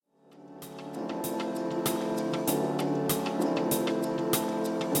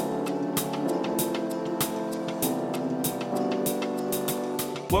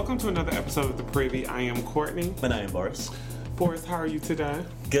Welcome to another episode of The Privy. I am Courtney. And I am Boris. Boris, how are you today?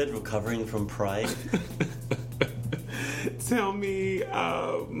 Good, recovering from Pride. Tell me,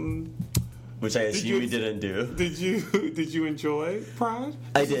 which I assume you didn't do. Did you enjoy Pride?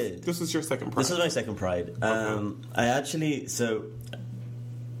 I did. This was your second Pride. This was my second Pride. I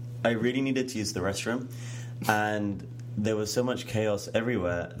really needed to use the restroom, and there was so much chaos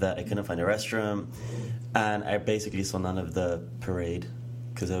everywhere that I couldn't find a restroom, and I basically saw none of the parade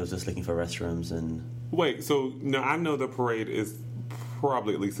because I was just looking for restrooms. And wait, so now I know the parade is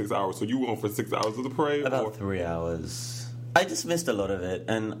probably at least 6 hours. So you went for 6 hours of the parade? About 3 hours. I just missed a lot of it,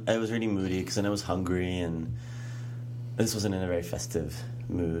 and I was really moody because then I was hungry, and this wasn't in a very festive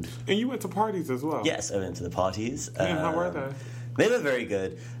mood. And you went to parties as well? Yes, I went to the parties. And how were they? They were very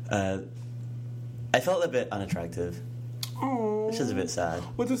good. I felt a bit unattractive. Oh, which is a bit sad.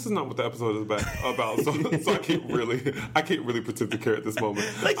 Well, this is not what the episode is about, so I can't really pretend to care at this moment.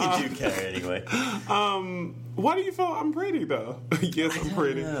 Like you do care anyway. Why do you feel I'm pretty though? Yes, I'm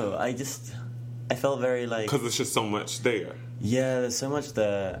pretty. No, I felt very like because there's just so much there. Yeah, there's so much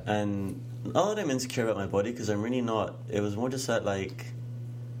there, and not that I'm insecure about my body because I'm really not. It was more just that like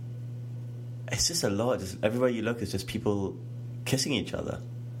it's just a lot. Just everywhere you look is just people kissing each other,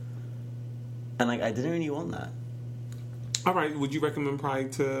 and like I didn't really want that. All right, would you recommend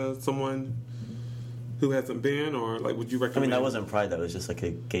Pride to someone who hasn't been, or like would you recommend? I mean, that wasn't Pride. That was just like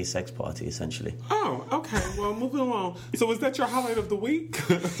a gay sex party, essentially. Oh, okay. Well, moving along. So, was that your highlight of the week?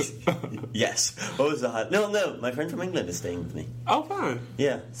 Yes. What was the highlight? No. My friend from England is staying with me. Oh, fine.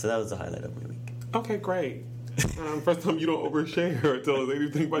 Yeah. So that was the highlight of my week. Okay, great. First time you don't overshare or tell us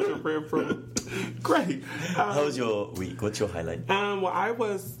anything about your friend from. Great. How was your week? What's your highlight? Well, I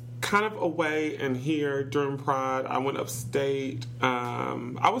was kind of away and here during Pride. I went upstate.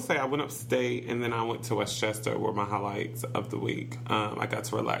 I would say I went upstate and then I went to Westchester were my highlights of the week. I got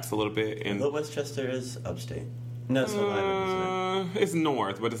to relax a little bit. And Westchester is upstate. No, it's Long Island, isn't it? It's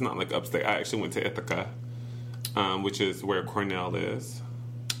north, but it's not like upstate. I actually went to Ithaca, which is where Cornell is.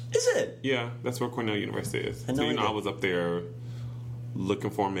 Is it? Yeah, that's where Cornell University is. I I was up there looking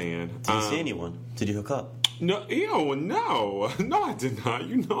for a man. Did you see anyone? Did you hook up? No, no, I did not.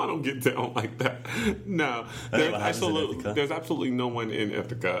 You know, I don't get down like that. No, there's absolutely no one in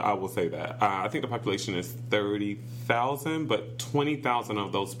Ithaca. I will say that. I think the population is 30,000, but 20,000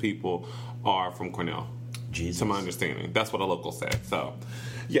 of those people are from Cornell. Jesus. To my understanding, that's what a local said. So,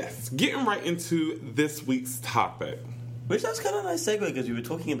 yes, getting right into this week's topic. Which that's kind of a nice segue because we were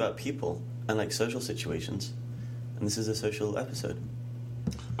talking about people and like social situations, and this is a social episode.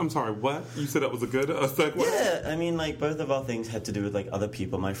 I'm sorry, what? You said that was a good segue? Yeah, I mean, like, both of our things had to do with, like, other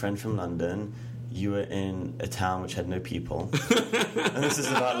people. My friend from London, you were in a town which had no people. And this is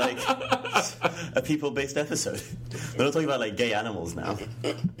about, like, a people-based episode. We're not talking about, like, gay animals now.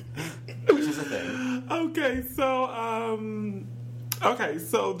 Which is a thing. Okay,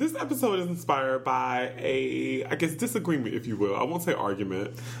 so this episode is inspired by I guess, disagreement, if you will. I won't say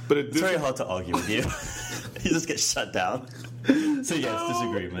argument, but it's very hard to argue with you. You just get shut down. So yes,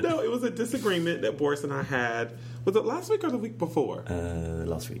 disagreement. No, it was a disagreement that Boris and I had. Was it last week or the week before?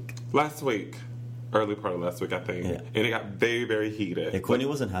 Last week. Last week. Early part of last week, I think. Yeah. And it got very, very heated. Yeah, Courtney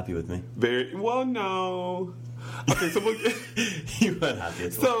wasn't happy with me. No. Okay, so you weren't happy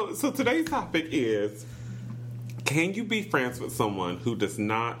at all. So today's topic is, can you be friends with someone who does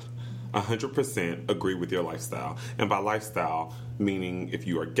not 100% agree with your lifestyle? And by lifestyle, meaning if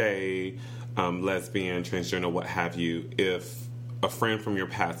you are gay, lesbian, transgender, what have you, if a friend from your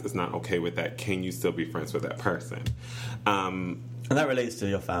past is not okay with that, can you still be friends with that person? And that relates to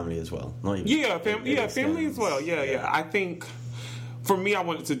your family as well. Not even family as well. Yeah. I think, for me, I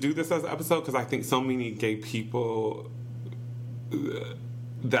wanted to do this as an episode because I think so many gay people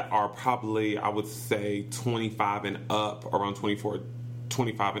that are probably, I would say, 25 and up, around 24,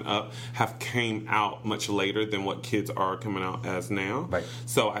 25 and up, have came out much later than what kids are coming out as now. Right.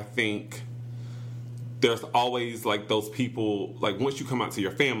 So I think there's always, like, those people, like, once you come out to your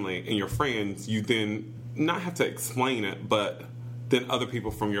family and your friends, you then not have to explain it, but then other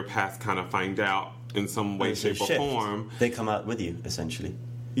people from your past kind of find out in some way, shape, or form. They come out with you, essentially.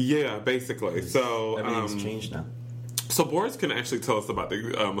 Yeah, basically. So everything's changed now. So Boris can actually tell us about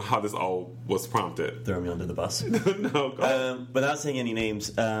how this all was prompted. Throw me under the bus. No, go ahead. Without saying any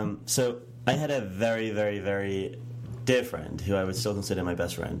names, so I had a very, very, very dear friend who I would still consider my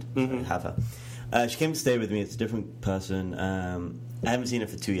best friend. Mm-hmm. I have her. She came to stay with me. It's a different person. I haven't seen her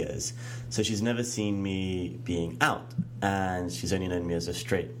for 2 years, so she's never seen me being out, and she's only known me as a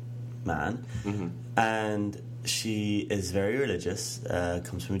straight man. Mm-hmm. And she is very religious,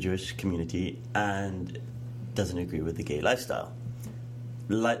 comes from a Jewish community, and doesn't agree with the gay lifestyle.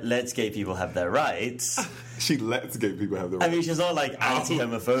 lets gay people have their rights. She lets gay people have their rights. I mean, she's not like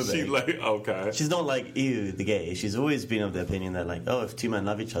anti-homophobic. Okay. She's not like, ew, the gay. She's always been of the opinion that, like, oh, if two men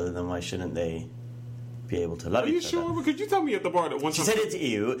love each other, then why shouldn't they be able to love each other? Are you sure? Because you told me at the bar that one time... She said it's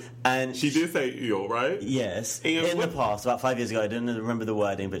ew, and... She did say ew, right? Yes. In the past, about 5 years ago, I don't remember the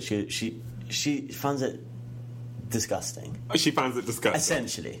wording, but she finds it disgusting. She finds it disgusting.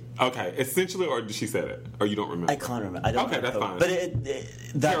 Essentially. Okay, essentially, or did she say it? Or you don't remember? I can't remember. I don't okay, that's fine. But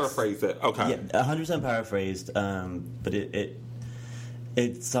that's... Paraphrase it. Okay. Yeah, 100% paraphrased, but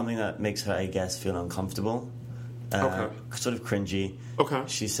it's something that makes her, I guess, feel uncomfortable. Okay. Sort of cringy. Okay.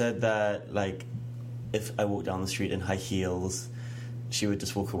 She said that, like, if I walked down the street in high heels, she would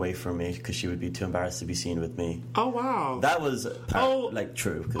just walk away from me because she would be too embarrassed to be seen with me. Oh, wow. That was,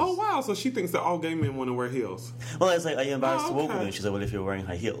 true. Oh, wow. So she thinks that all gay men want to wear heels. Well, I was like, are you embarrassed to walk with me? She's like, well, if you're wearing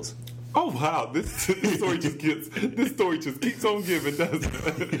high heels. Oh, wow. This story just keeps on giving, doesn't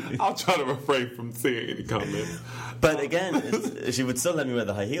it? I'll try to refrain from saying any comments. But again, she would still let me wear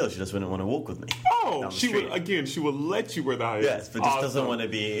the high heels. She just wouldn't want to walk with me. Oh, she would let you wear the high heels. Yes, but just doesn't want to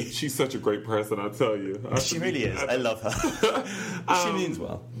be... She's such a great person, I tell you. She really is. I love her. She means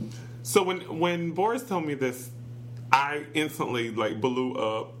well. So when Boris told me this, I instantly, blew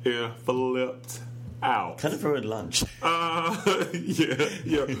up and flipped out. Kind of ruined lunch.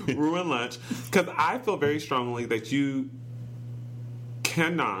 Ruined lunch. Because I feel very strongly that you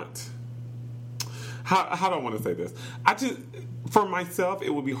cannot... How do I want to say this? For myself, it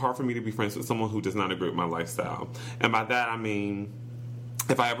would be hard for me to be friends with someone who does not agree with my lifestyle. And by that, I mean,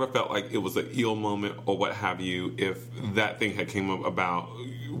 if I ever felt like it was an ill moment or what have you, if that thing had came up about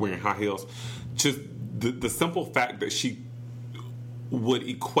wearing high heels, just the simple fact that she would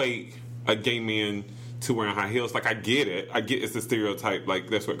equate a gay man to wearing high heels, I get it. I get it's a stereotype,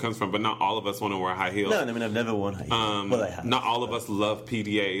 that's where it comes from, but not all of us want to wear high heels. No, I mean, I've never worn high heels. Well, I have. Not all of us love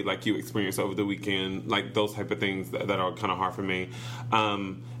PDA like you experienced over the weekend, those type of things that are kind of hard for me.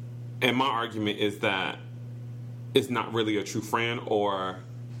 And my argument is that it's not really a true friend, or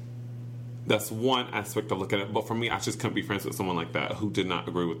that's one aspect of looking at it. But for me, I just couldn't be friends with someone like that who did not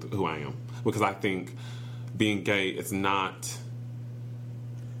agree with who I am. Because I think being gay is not...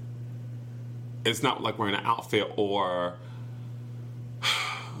 It's not like wearing an outfit or...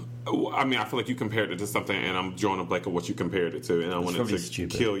 I mean, I feel like you compared it to something, and I'm drawing a blank of what you compared it to, and I wanted to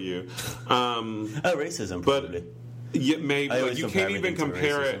kill you. Racism, probably. Yeah, maybe. But you can't even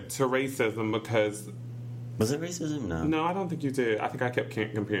compare it to racism because... Was it racism? No. No, I don't think you did. I think I kept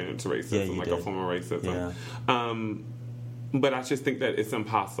comparing it to racism, a form of racism. Yeah. But I just think that it's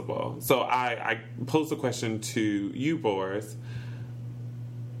impossible. So I posed a question to you, Boris.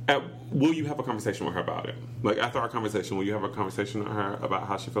 Will you have a conversation with her about it? After our conversation, will you have a conversation with her about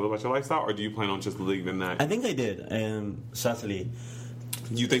how she feels about your lifestyle, or do you plan on just leaving that? I think I did, certainly.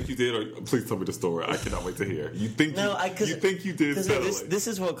 You think you did, or please tell me the story. I cannot wait to hear. You think you did? This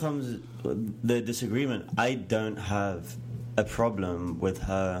is what comes the disagreement. I don't have a problem with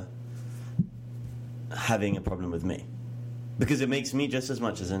her having a problem with me, because it makes me just as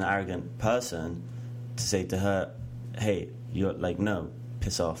much as an arrogant person to say to her, "Hey, you're no,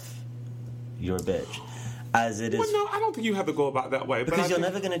 piss off, you're a bitch," as it is. Well, no, I don't think you have to go about that way. Because you're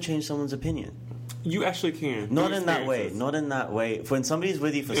never going to change someone's opinion. You actually can. Not in that way. Not in that way. When somebody's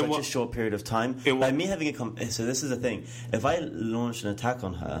with you for such a short period of time, by me having so this is the thing. If I launched an attack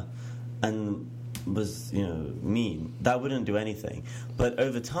on her and was, mean, that wouldn't do anything. But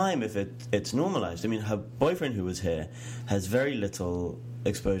over time, if it's normalized, I mean, her boyfriend who was here has very little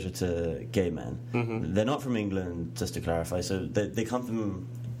exposure to gay men. Mm-hmm. They're not from England, just to clarify. So they come from...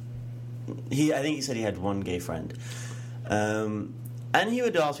 I think he said he had one gay friend. And he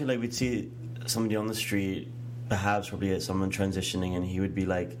would ask me, we'd see somebody on the street, perhaps probably someone transitioning, and he would be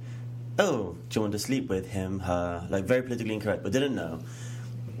like, "Oh, do you want to sleep with him, her?" Very politically incorrect, but didn't know.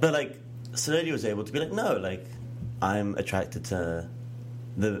 But slowly was able to be no, I'm attracted to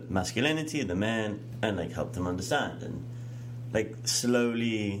the masculinity, the man, and help them understand, and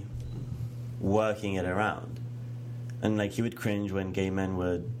slowly working it around. And he would cringe when gay men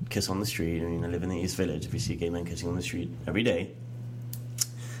would kiss on the street. I mean, I live in the East Village. If you see gay men kissing on the street every day,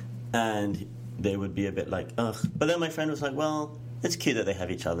 and they would be a bit ugh. But then my friend was well, it's cute that they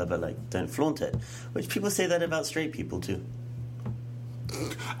have each other, but don't flaunt it. Which people say that about straight people too.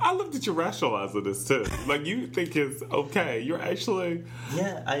 I love that you're rationalizing this too. You think it's okay. You're actually...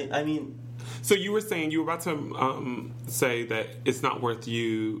 Yeah, I mean... So you were saying, you were about to say that it's not worth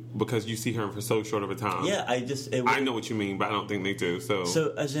you because you see her for so short of a time. Yeah, I know what you mean, but I don't think they do.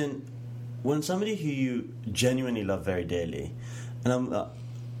 So as in, when somebody who you genuinely love very dearly, and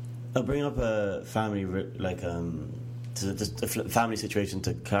I'll bring up a family family situation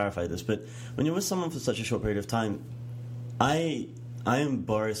to clarify this, but when you're with someone for such a short period of time, I am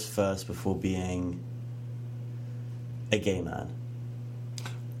Boris first before being a gay man,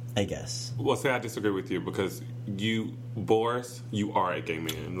 I guess. Well, say I disagree with you because Boris, you are a gay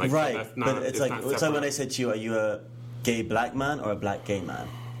man. Like, right, so that's not, but it's like when I said to you, are you a gay black man or a black gay man?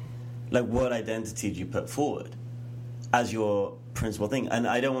 Like, what identity do you put forward as your principal thing? And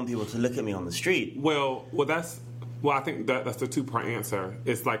I don't want people to look at me on the street. Well, I think that's the two-part answer.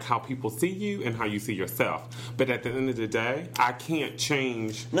 It's like how people see you and how you see yourself. But at the end of the day, I can't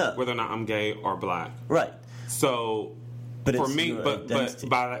change whether or not I'm gay or black. Right. So, but for me, but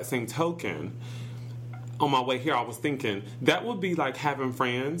by that same token, on my way here, I was thinking that would be like having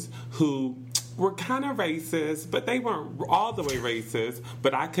friends who were kind of racist, but they weren't all the way racist,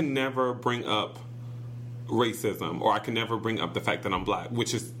 but I can never bring up racism, or I can never bring up the fact that I'm black,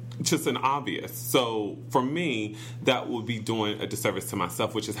 which is just an obvious. So for me, that would be doing a disservice to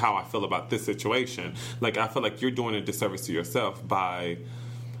myself, which is how I feel about this situation. Like, I feel like you're doing a disservice to yourself by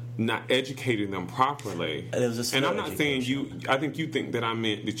not educating them properly. And I'm not saying I think you think that I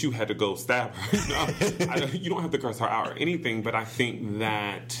meant that you had to go stab her. No, you don't have to curse her out or anything, but I think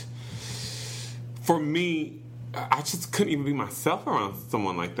that for me, I just couldn't even be myself around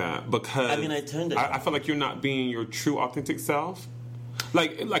someone like that, because I feel like you're not being your true, authentic self.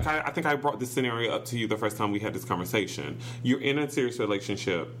 Like I think I brought this scenario up to you the first time we had this conversation. You're in a serious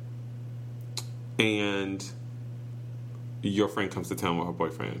relationship, and your friend comes to town with her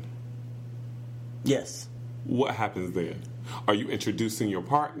boyfriend. Yes. What happens then? Are you introducing your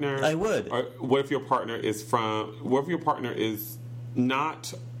partner? I would. Or what if your partner is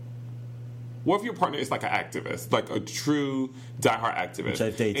not? What if your partner is like an activist, like a true diehard activist? Which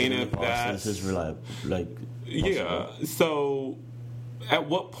I've dated in the past. This is reliable. Yeah. So, at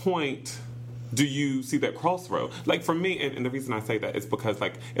what point do you see that crossroad? Like, for me, and the reason I say that is because,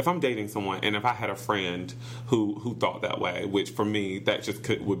 like, if I'm dating someone and if I had a friend who thought that way, which for me, that just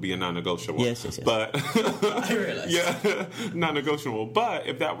would be a non-negotiable. Yes. But I realize. Yeah, non-negotiable. But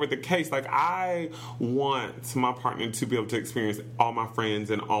if that were the case, like, I want my partner to be able to experience all my friends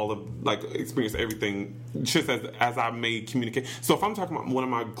and experience everything just as I may communicate. So if I'm talking about one of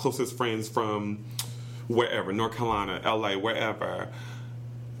my closest friends from wherever, North Carolina, LA, wherever,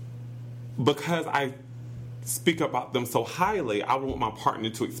 because I speak about them so highly, I want my partner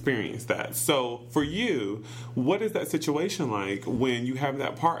to experience that. So for you, what is that situation like when you have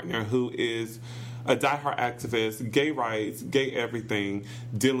that partner who is a diehard activist, gay rights, gay everything,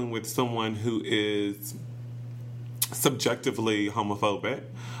 dealing with someone who is subjectively homophobic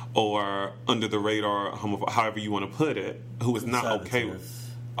or under the radar homophobic, however you want to put it, who is not okay with...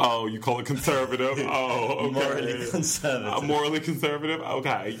 Oh, you call it conservative? Oh, okay. Morally conservative. Morally conservative?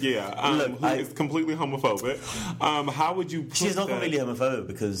 Okay, yeah. Look, who is completely homophobic. How would you put She's not completely homophobic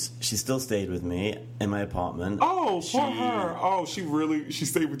because she still stayed with me in my apartment. Oh, for her. Oh, she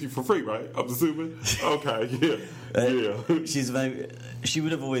stayed with you for free, right? I'm assuming? Okay, yeah. She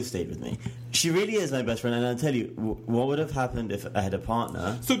would have always stayed with me. She really is my best friend, and I'll tell you, what would have happened if I had a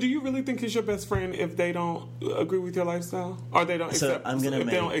partner... So do you really think he's your best friend if they don't agree with your lifestyle? Or they don't accept... they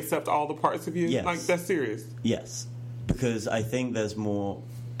don't accept all the parts of you? Yes. Like, that's serious? Yes. Because I think there's more...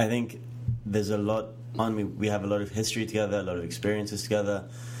 I think there's a lot on me. We have a lot of history together, a lot of experiences together,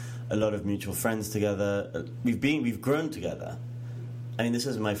 a lot of mutual friends together. We've grown together. I mean, this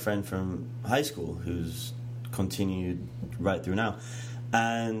is my friend from high school who's continued right through now.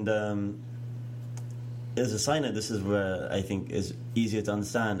 And as a side note, this is where I think is easier to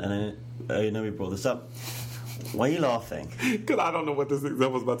understand. And I know we brought this up. Why are you laughing? Because I don't know what this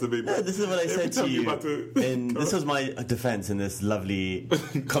example is about to be. No, this is what I said to you. This was my defense in this lovely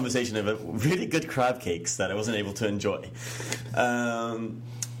conversation over really good crab cakes that I wasn't able to enjoy. When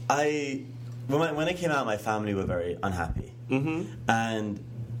I came out, my family were very unhappy. Mm-hmm. And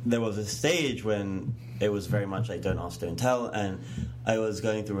there was a stage when it was very much like don't ask, don't tell, and I was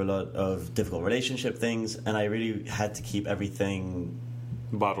going through a lot of difficult relationship things, and I really had to keep everything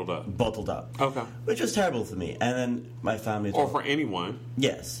bottled up. Okay. Which was terrible for me. And then my family... Or for anyone.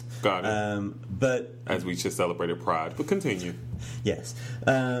 Yes. Got it. But... As we just celebrated Pride. But continue. Yes.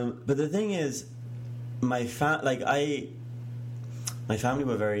 But the thing is, my family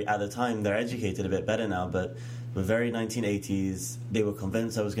were very... At the time, they're educated a bit better now, but were very 1980s. They were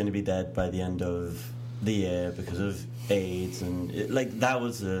convinced I was going to be dead by the end of the year because of AIDS. And that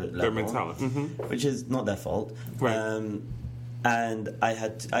was the level. Their mentality. Mm-hmm. Which is not their fault. Right. And I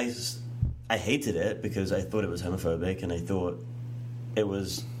hated it because I thought it was homophobic, and I thought it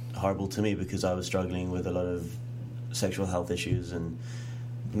was horrible to me because I was struggling with a lot of sexual health issues and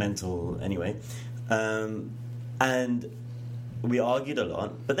mental anyway. And And we argued a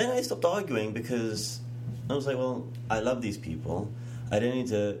lot, but then I stopped arguing because I was like, well, I love these people. I don't need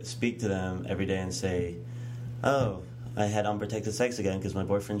to speak to them every day and say, oh, I had unprotected sex again because my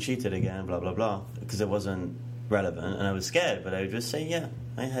boyfriend cheated again, blah, blah, blah, because it wasn't relevant, and I was scared, but I would just say, yeah,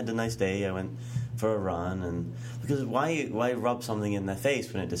 I had a nice day, I went for a run, and because why rub something in their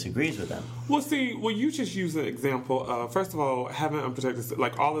face when it disagrees with them? Well, see, you just use an example of, first of all, having unprotected,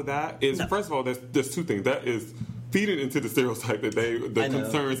 like, all of that is, first of all, there's two things. That is feeding into the stereotype that the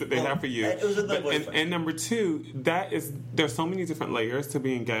concerns that they have for you. And number two, there's so many different layers to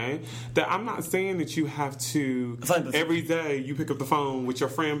being gay that I'm not saying that you have to every day you pick up the phone with your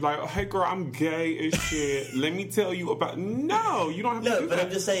friend like, oh, hey girl, I'm gay as shit. Let me tell you about. No, you don't have to do that. I'm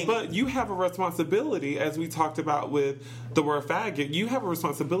just saying. But you have a responsibility, as we talked about with the word faggot. You have a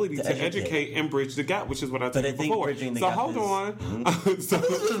responsibility to educate and bridge the gap, which is what I told you before. Bridging the gap hold on. Mm-hmm. So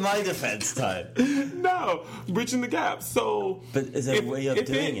this was my defense time. No, bridging the gap. So, but is there a way of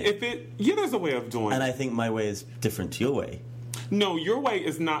doing it? Yeah, there's a way of doing it. And I think my way is different to your way. No, your way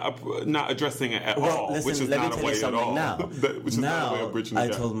is not addressing it at all, listen, which is not a way at all. Which is not a way of bridging the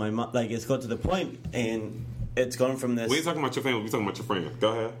gap. I told my mom, like, it's got to the point, and it's gone from this. We ain't talking about your family, we're talking about your friend.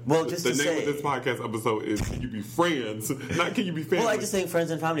 Go ahead. Well, the name of this podcast episode is Can You Be Friends? Not Can You Be Family? Well, I just think friends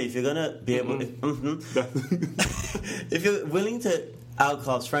and family, if you're going to be able if you're willing to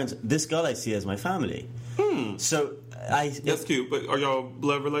outcast friends, this girl I see as my family. So that's cute, but are y'all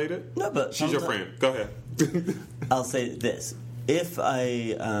blood related? No, but she's your friend. Go ahead. I'll say this: if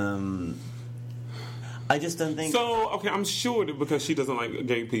I just don't think so. Okay, I'm sure that because she doesn't like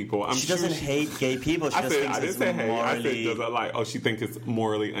gay people. She doesn't hate gay people. I didn't say hate. I said doesn't like. Oh, she thinks it's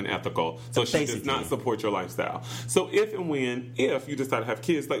morally unethical. So she does not support your lifestyle. So if you decide to have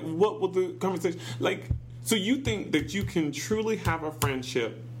kids, like what will the conversation like? So you think that you can truly have a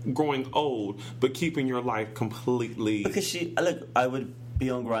friendship growing old, but keeping your life completely? Because I would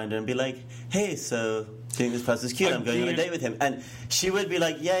be on Grindr and be like, hey, so do you think this person's cute? I'm going on a date with him. And she would be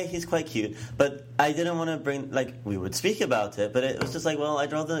like, yeah, he's quite cute. But I didn't want to bring, like, we would speak about it, but it was just like, well,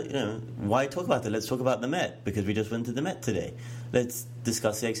 I'd rather, why talk about it? Let's talk about the Met, because we just went to the Met today. Let's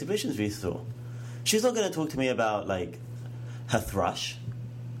discuss the exhibitions we saw. She's not going to talk to me about, like, her thrush.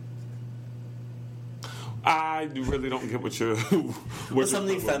 I really don't get what you're... Or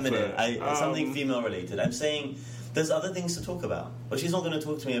something feminine, something female related. I'm saying there's other things to talk about. But she's not going to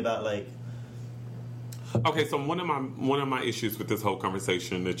talk to me about, like... Okay, so one of my issues with this whole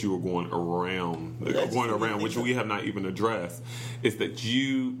conversation that you were going around, which we have not even addressed, is that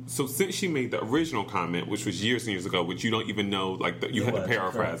so since she made the original comment, which was years and years ago, which you don't even know, like you had to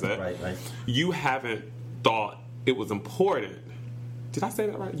paraphrase it, right. You haven't thought it was important. Did I say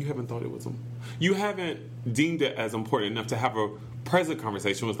that right? You haven't thought it was you haven't deemed it as important enough to have a present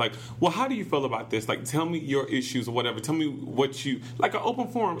conversation. It was like, well, how do you feel about this? Like, tell me your issues or whatever. Tell me what you... Like an open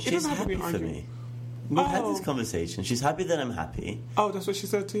forum. It doesn't have to be an argument. Me. We've had this conversation. She's happy that I'm happy. Oh, that's what she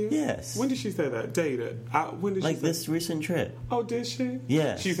said to you? Yes. When did she say that? Dated? When did she say this recent trip. Oh, did she?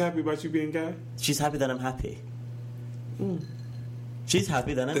 Yeah. She's happy about you being gay? She's happy that I'm happy. She's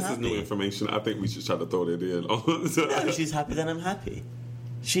happy that I'm happy. This is new information. I think we should try to throw that in. No, she's happy that I'm happy.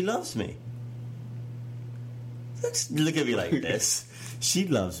 She loves me. Look at me like this. She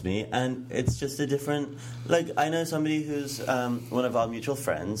loves me, and it's just a different... Like, I know somebody who's one of our mutual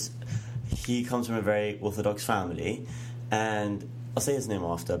friends. He comes from a very Orthodox family, and I'll say his name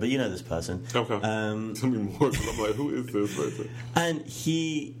after, but you know this person. Okay. Tell me more, because I'm like, who is this person? And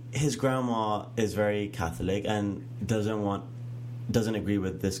his grandma is very Catholic and doesn't agree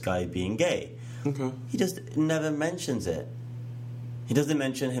with this guy being gay. Okay. He just never mentions it. He doesn't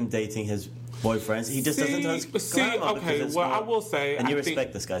mention him dating his boyfriends. He just doesn't tell his grandma. Okay, well, I will say... And you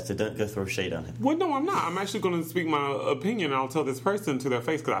respect this guy, so don't go throw shade on him. Well, no, I'm not. I'm actually going to speak my opinion, and I'll tell this person to their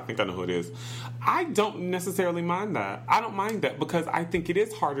face, because I think I know who it is. I don't necessarily mind that. I don't mind that, because I think it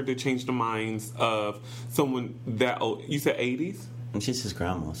is harder to change the minds of someone that old. You said 80s? And she's his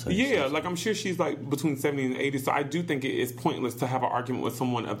grandma, so... Yeah, like, I'm sure she's, like, between 70 and 80, so I do think it is pointless to have an argument with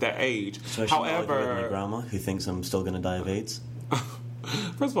someone of that age. So however... with my grandma, who thinks I'm still going to die of AIDS?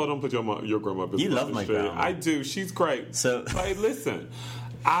 First of all, don't put your grandma business. You love my grandma. I do. She's great. So, like, listen,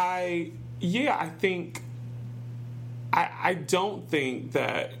 I think I don't think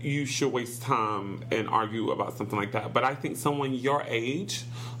that you should waste time and argue about something like that. But I think someone your age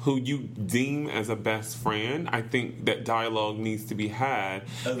who you deem as a best friend, I think that dialogue needs to be had.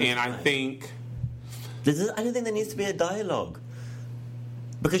 And I think I don't think there needs to be a dialogue.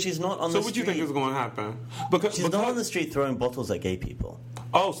 Because she's not on the street. So what do you think is going to happen? She's not on the street throwing bottles at gay people.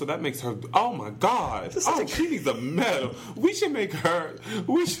 Oh, so that makes her. Oh my God! Oh, she needs a medal. We should make her.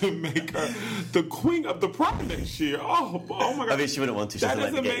 The queen of the pride next year. Oh my God! I mean, she wouldn't want to. She That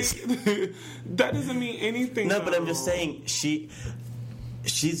doesn't doesn't like the gays. that doesn't mean anything. No, but I'm though. just saying she's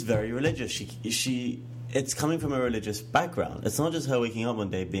very religious. It's coming from a religious background. It's not just her waking up one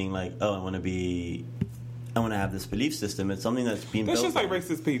day being like, "Oh, I want to have this belief system." It's something that's been That's built. just like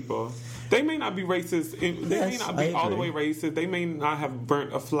racist people. They may not be racist. They may Yes, not I be all the way agree. racist. They may not have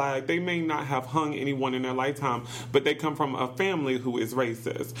burnt a flag. They may not have hung anyone in their lifetime. But they come from a family who is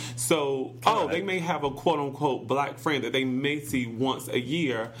racist. So, they may have a quote unquote black friend that they may see once a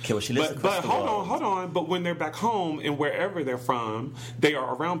year. Okay, well, she lives across but the hold world. on. But when they're back home and wherever they're from, they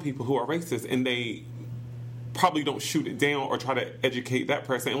are around people who are racist, and they probably don't shoot it down or try to educate that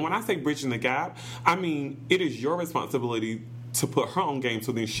person. And when I say bridging the gap, I mean it is your responsibility to put her on game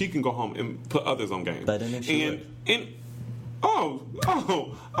so then she can go home and put others on game. But I don't know if she would.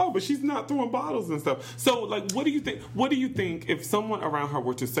 But she's not throwing bottles and stuff. So like what do you think if someone around her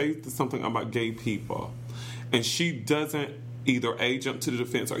were to say something about gay people and she doesn't either jump to the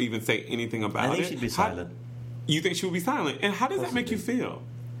defense or even say anything about it? I think she'd be silent. You think she would be silent? And how does that make you feel?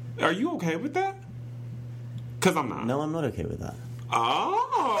 Are you okay with that? Because I'm not. No, I'm not okay with that. Oh.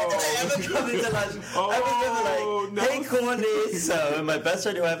 I ever come into lunch, I was never like, "Hey, Courtney." So my best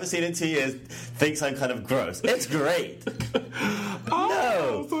friend who I haven't seen in 2 years thinks I'm kind of gross. It's great.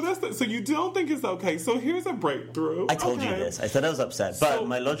 No. So you don't think it's okay. So here's a breakthrough. I told you this. I said I was upset, but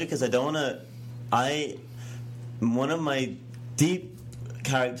my logic is I don't want to. One of my deep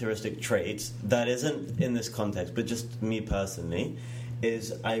characteristic traits that isn't in this context, but just me personally,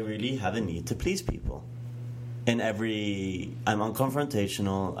 is I really have a need to please people. I'm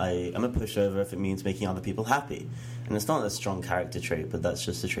unconfrontational. I'm a pushover if it means making other people happy. And it's not a strong character trait, but that's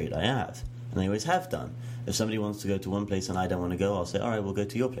just a trait I have. And I always have done. If somebody wants to go to one place and I don't want to go, I'll say, all right, we'll go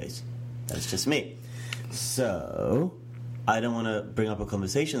to your place. That's just me. So, I don't want to bring up a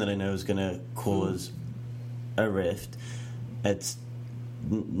conversation that I know is going to cause a rift. It's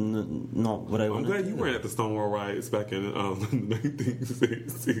not what I want to do. I'm glad you weren't at the Stonewall riots back in the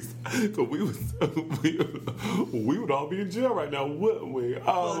 1960s. Because we would all be in jail right now, wouldn't we?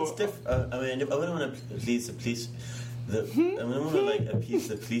 Well, it's different. I wouldn't want to please the police. I wouldn't want to appease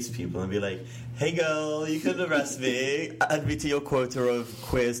the police people and be like, "Hey, girl, you could arrest me. Add me to your quota of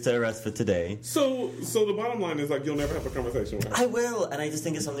queers to arrest for today." So the bottom line is you'll never have a conversation with her. I will, and I just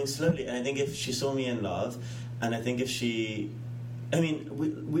think it's something slowly. And I think if she saw me in love, and I think if she.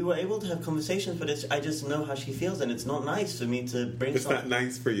 We were able to have conversations, but I just know how she feels, and it's not nice for me to bring. It's not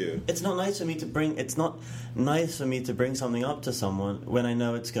nice for you. It's not nice for me to bring. It's not nice for me to bring something up to someone when I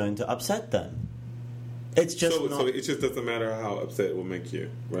know it's going to upset them. It's just so it just doesn't matter how upset it will make you,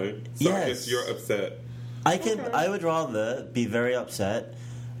 right? So Yes. I guess you're upset. I would rather be very upset,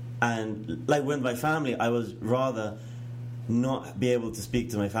 and like with my family, I would rather not be able to speak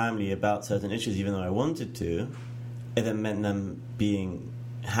to my family about certain issues, even though I wanted to. If it meant them being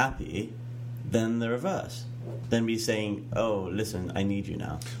happy, then the reverse. Then be saying, "Oh, listen, I need you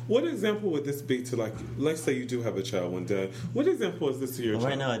now." What example would this be to let's say you do have a child one day. What example is this to your child?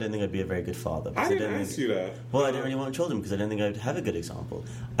 Right now, I don't think I'd be a very good father. I didn't ask you that. Well, I didn't really want children because I don't think I'd have a good example.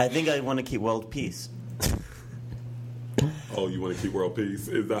 I think I want to keep world peace. Oh, you want to keep world peace?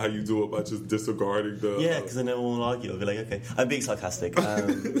 Is that how you do it by just disregarding the? Yeah, because then everyone will argue. I'll be like, okay, I'm being sarcastic. I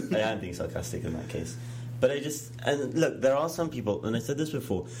am being sarcastic in that case. But and look, there are some people, and I said this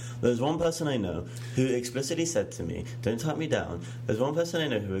before, there's one person I know who explicitly said to me, don't cut me down, there's one person I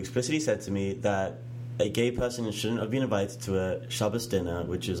know who explicitly said to me that a gay person shouldn't have been invited to a Shabbos dinner,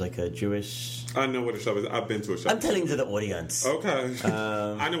 which is like a Jewish... I know what a Shabbos is. I've been to a Shabbos. I'm telling to the audience. Okay.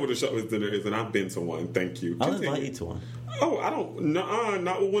 I know what a Shabbos dinner is, and I've been to one. Thank you. I'll invite you to one. Oh, I don't...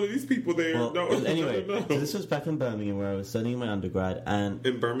 not with one of these people there. Well, no. Anyway, no. So this was back in Birmingham where I was studying my undergrad, and...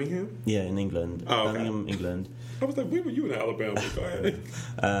 In Birmingham? Yeah, in England. Oh, okay. Birmingham, England. I was like, where were you in Alabama? Go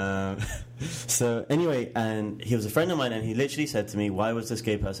ahead. So anyway, and he was a friend of mine, and he literally said to me, "Why was this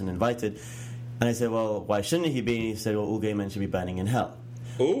gay person invited?" And I said, "Well, why shouldn't he be?" And he said, "Well, all gay men should be burning in hell."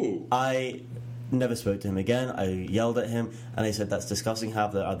 Ooh. I never spoke to him again. I yelled at him, and I said, "That's disgusting.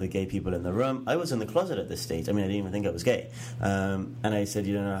 Have the other gay people in the room." I was in the closet at this stage. I mean, I didn't even think I was gay. And I said,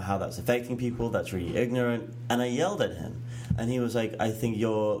 "You don't know how that's affecting people. That's really ignorant." And I yelled at him, and he was like, "I think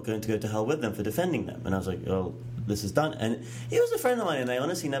you're going to go to hell with them for defending them." And I was like, "Well, this is done." And he was a friend of mine, and I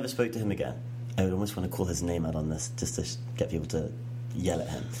honestly never spoke to him again. I would almost want to call his name out on this just to get people to yell at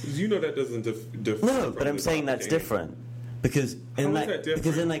him. You know that doesn't differ. No, but I'm saying that's different. Because in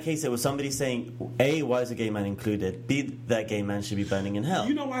that case, it was somebody saying, A, why is a gay man included? B, that gay man should be burning in hell.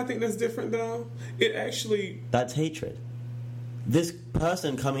 You know why I think that's different, though? It actually... That's hatred. this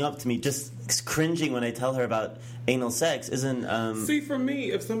person coming up to me just cringing when I tell her about anal sex isn't... See, for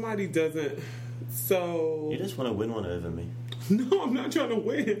me, if somebody doesn't... So... You just want to win one over me. No, I'm not trying to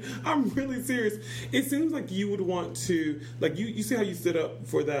win. I'm really serious. It seems like you would want to... Like, you see how you stood up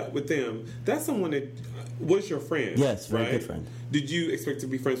for that with them. That's someone that was your friend. Yes, very right? good friend. Did you expect to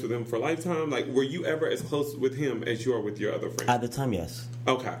be friends with him for a lifetime? Like, were you ever as close with him as you are with your other friends? At the time, yes.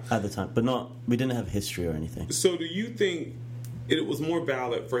 Okay. At the time. But not... We didn't have history or anything. So do you think it was more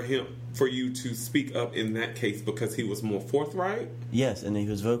valid for you to speak up in that case because he was more forthright? Yes, and he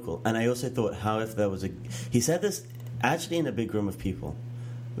was vocal. And I also thought, how if there was a... He said this actually in a big room of people,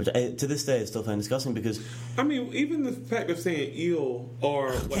 which to this day I still find disgusting because... I mean, even the fact of saying ill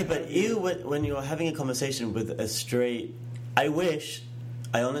or... Okay, but ill when you're having a conversation with a straight... I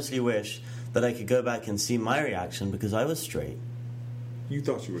honestly wish that I could go back and see my reaction because I was straight. You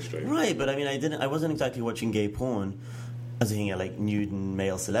thought you were straight. Right, but I mean, I wasn't exactly watching gay porn. I was looking at like nude and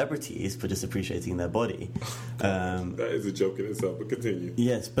male celebrities for just appreciating their body. That is a joke in itself, but continue.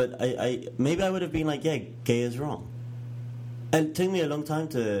 Yes, but I maybe I would have been like, yeah, gay is wrong. And it took me a long time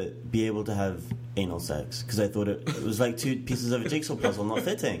to be able to have anal sex because I thought it was like two pieces of a jigsaw puzzle not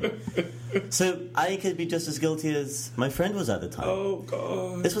fitting. So I could be just as guilty as my friend was at the time. Oh,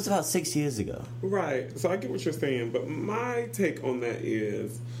 God. This was about 6 years ago. Right. So I get what you're saying, but my take on that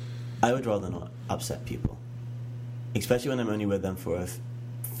is... I would rather not upset people. Especially when I'm only with them for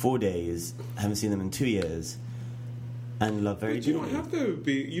 4 days, haven't seen them in 2 years, and love very dearly.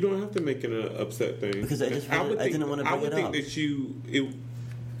 You don't have to make it an upset thing. Because I didn't want to bring it up. I would think that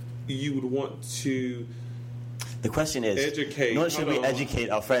you would want to... The question is, educate. not should we educate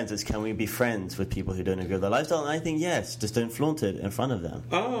our friends, it's can we be friends with people who don't agree with their lifestyle? And I think yes, just don't flaunt it in front of them.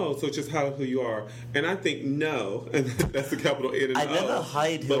 Oh, so just hide who you are. And I think no, and that's the capital N and O. I never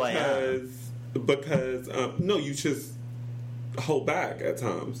hide who I am. Because, no, you just hold back at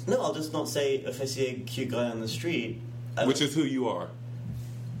times. No, I'll just not say if I see a cute guy on the street. Which is who you are.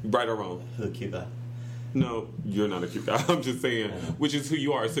 Right or wrong? Who a cute guy? No, you're not a cute guy. I'm just saying, which is who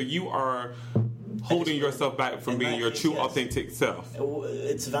you are. So you are holding yourself back from being your true, authentic self.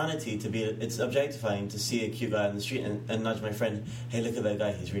 It's vanity to be... It's objectifying to see a cute guy on the street and nudge my friend, hey, look at that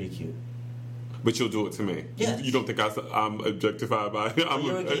guy, he's really cute. But you'll do it to me. Yes. You don't think I'm objectified by it?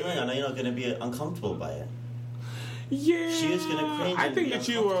 You're a gay man. I know you're not going to be uncomfortable by it. Yeah. She is going to cringe. I think that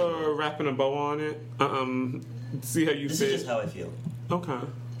you were wrapping a bow on it. See how you This said. is just how I feel. Okay.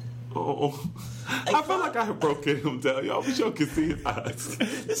 Oh. I feel like I have broken him down. Y'all wish y'all could see his eyes.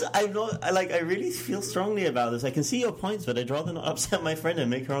 Listen, I'm not... I really feel strongly about this. I can see your points, but I'd rather not upset my friend and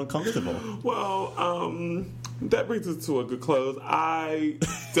make her uncomfortable. Well, that brings us to a good close. I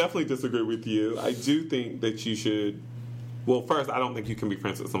definitely disagree with you. I do think that you should... Well, first, I don't think you can be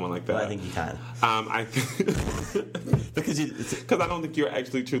friends with someone like that. Well, I think you can. Because I don't think you're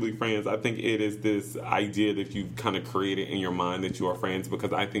actually truly friends. I think it is this idea that you've kind of created in your mind that you are friends.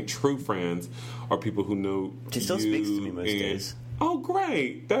 Because I think true friends are people who know She still speaks to me most days. Oh,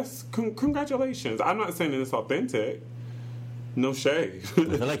 great! That's congratulations. I'm not saying that it's authentic. No shade. I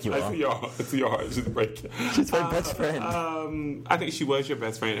feel like you are. I see your heart just breaking. She's my best friend. I think she was your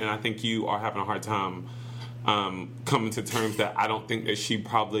best friend, and I think you are having a hard time coming to terms that I don't think that she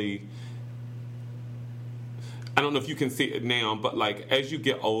probably... I don't know if you can see it now, but like as you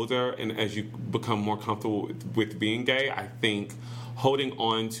get older and as you become more comfortable with being gay, I think holding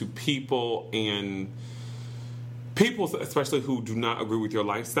on to people especially who do not agree with your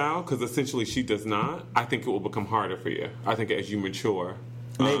lifestyle, because essentially she does not, I think it will become harder for you. I think as you mature,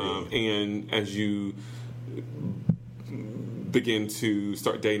 maybe, and as you begin to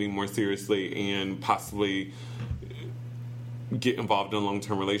start dating more seriously and possibly get involved in a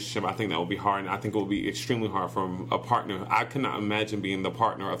long-term relationship, I think that will be hard, and I think it will be extremely hard from a partner. I cannot imagine being the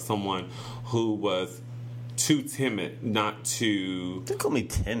partner of someone who was too timid not to... Don't call me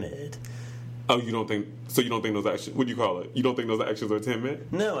timid. Oh, you don't think... So you don't think those actions... What do you call it? You don't think those actions are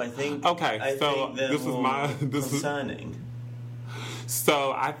timid? No, I think... Okay, I think this is my... concerning.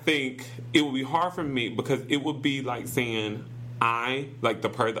 So I think it would be hard for me because it would be like saying...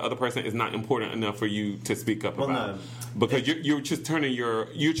 the other person is not important enough for you to speak up about. No. Because you're just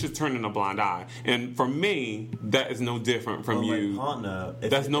turning a blind eye, and for me, that is no different from you. My partner,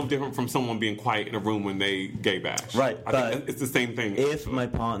 that's no different from someone being quiet in a room when they gay bash. Right, I think it's the same thing. If my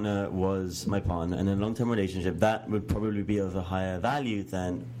partner was my partner in a long-term relationship, that would probably be of a higher value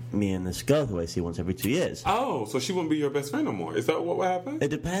than me and this girl who I see once every 2 years. Oh, so she wouldn't be your best friend no more? Is that what would happen? It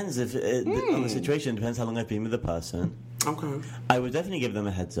depends on the situation. It depends how long I've been with the person. Okay. I would definitely give them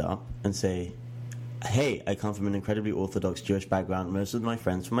a heads up and say, hey, I come from an incredibly Orthodox Jewish background. Most of my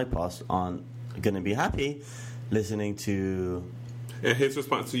friends from my past aren't going to be happy listening to... And his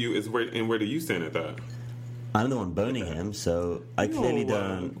response to you is, where do you stand at that? I'm the one boning him, so I clearly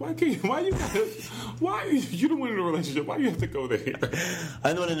don't... Why you the one in a relationship? Why you have to go there?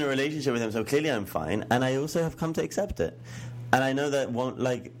 I'm the one in a relationship with him, so clearly I'm fine. And I also have come to accept it. And I know that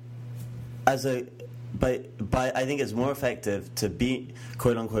I think it's more effective to be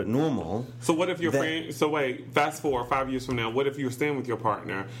quote unquote normal. So what if your friend? So wait, fast forward 5 years from now. What if you're staying with your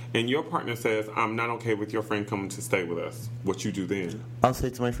partner and your partner says, "I'm not okay with your friend coming to stay with us"? What you do then? I'll say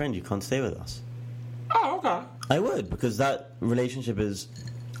to my friend, "You can't stay with us." Oh, okay. I would, because that relationship is.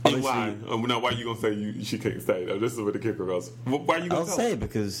 And why? Now, why are you gonna say she can't stay? No, this is where the kicker goes. Why are you gonna? I'll say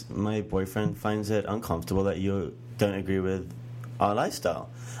because my boyfriend finds it uncomfortable that you don't agree with our lifestyle.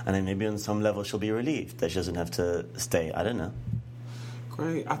 And then maybe on some level she'll be relieved that she doesn't have to stay. I don't know.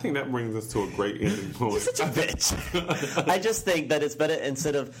 Great. I think that brings us to a great ending point. You're such a bitch. I just think that it's better,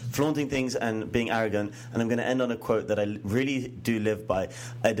 instead of flaunting things and being arrogant, and I'm going to end on a quote that I really do live by.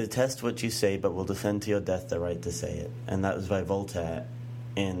 I detest what you say, but will defend to your death the right to say it. And that was by Voltaire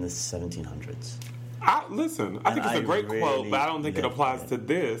in the 1700s. I think it's a great quote, but I don't think it applies to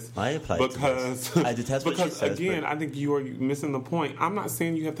this. I apply it because I detest what she says, again, I think you are missing the point. I'm not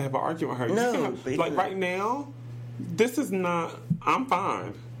saying you have to have an argument with her. No, like right now, this is not. I'm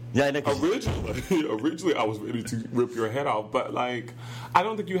fine. Yeah, I know. Originally, I was ready to rip your head off, but like, I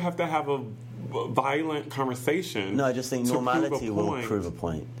don't think you have to have a violent conversation. No, I just think normality will prove a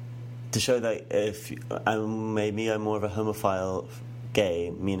point to show that if maybe I'm more of a homophile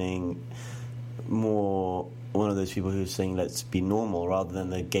gay, meaning more one of those people who's saying let's be normal rather than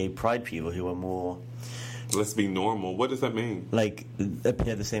the gay pride people who are more let's be normal. What does that mean? Like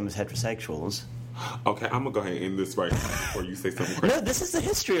appear the same as heterosexuals. Okay, I'm gonna go ahead and end this right now before you say something crazy. No, this is the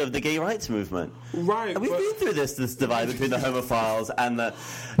history of the gay rights movement. Right. We've been through this divide between the homophiles and the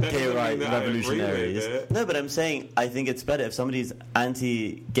gay rights revolutionaries. No, but I'm saying I think it's better if somebody's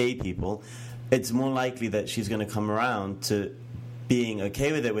anti-gay people, it's more likely that she's going to come around to being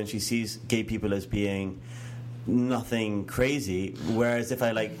okay with it when she sees gay people as being nothing crazy, whereas if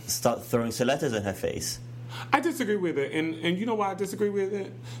I start throwing stilettos in her face. I disagree with it, and you know why I disagree with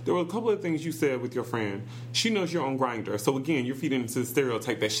it? There were a couple of things you said with your friend. She knows you're on Grindr, so again, you're feeding into the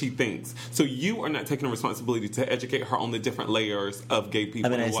stereotype that she thinks. So you are not taking the responsibility to educate her on the different layers of gay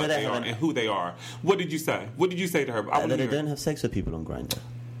people and what they are and who they are. What did you say? What did you say to her? That I don't have sex with people on Grindr.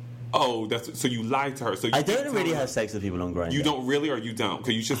 Oh, so you lied to her. So you I don't really have sex with people on Grindr. You don't really, or you don't?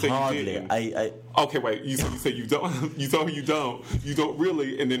 Because you should say hardly. You didn't. Okay, wait. You say you don't. You told her you don't. You don't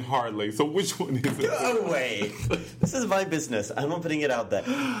really, and then hardly. So which one is it? Go away. This is my business. I'm not putting it out there.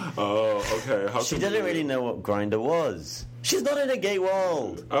 Oh, okay. She didn't really know what Grindr was. She's not in a gay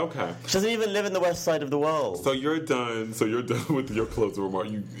world. Okay. She doesn't even live in the west side of the world. So you're done. With your closing remark.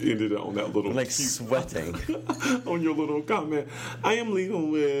 You ended it on that little... I'm sweating. on your little comment. I am leaving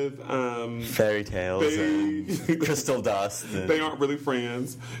with... fairy tales and crystal dust. They aren't really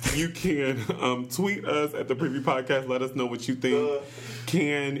friends. You can tweet us at the Preview Podcast. Let us know what you think.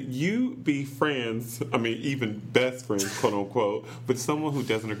 Can you be friends, even best friends, quote unquote, with someone who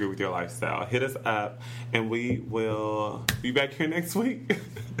doesn't agree with your lifestyle? Hit us up, and we will be back here next week.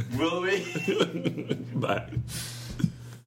 Will we? Bye.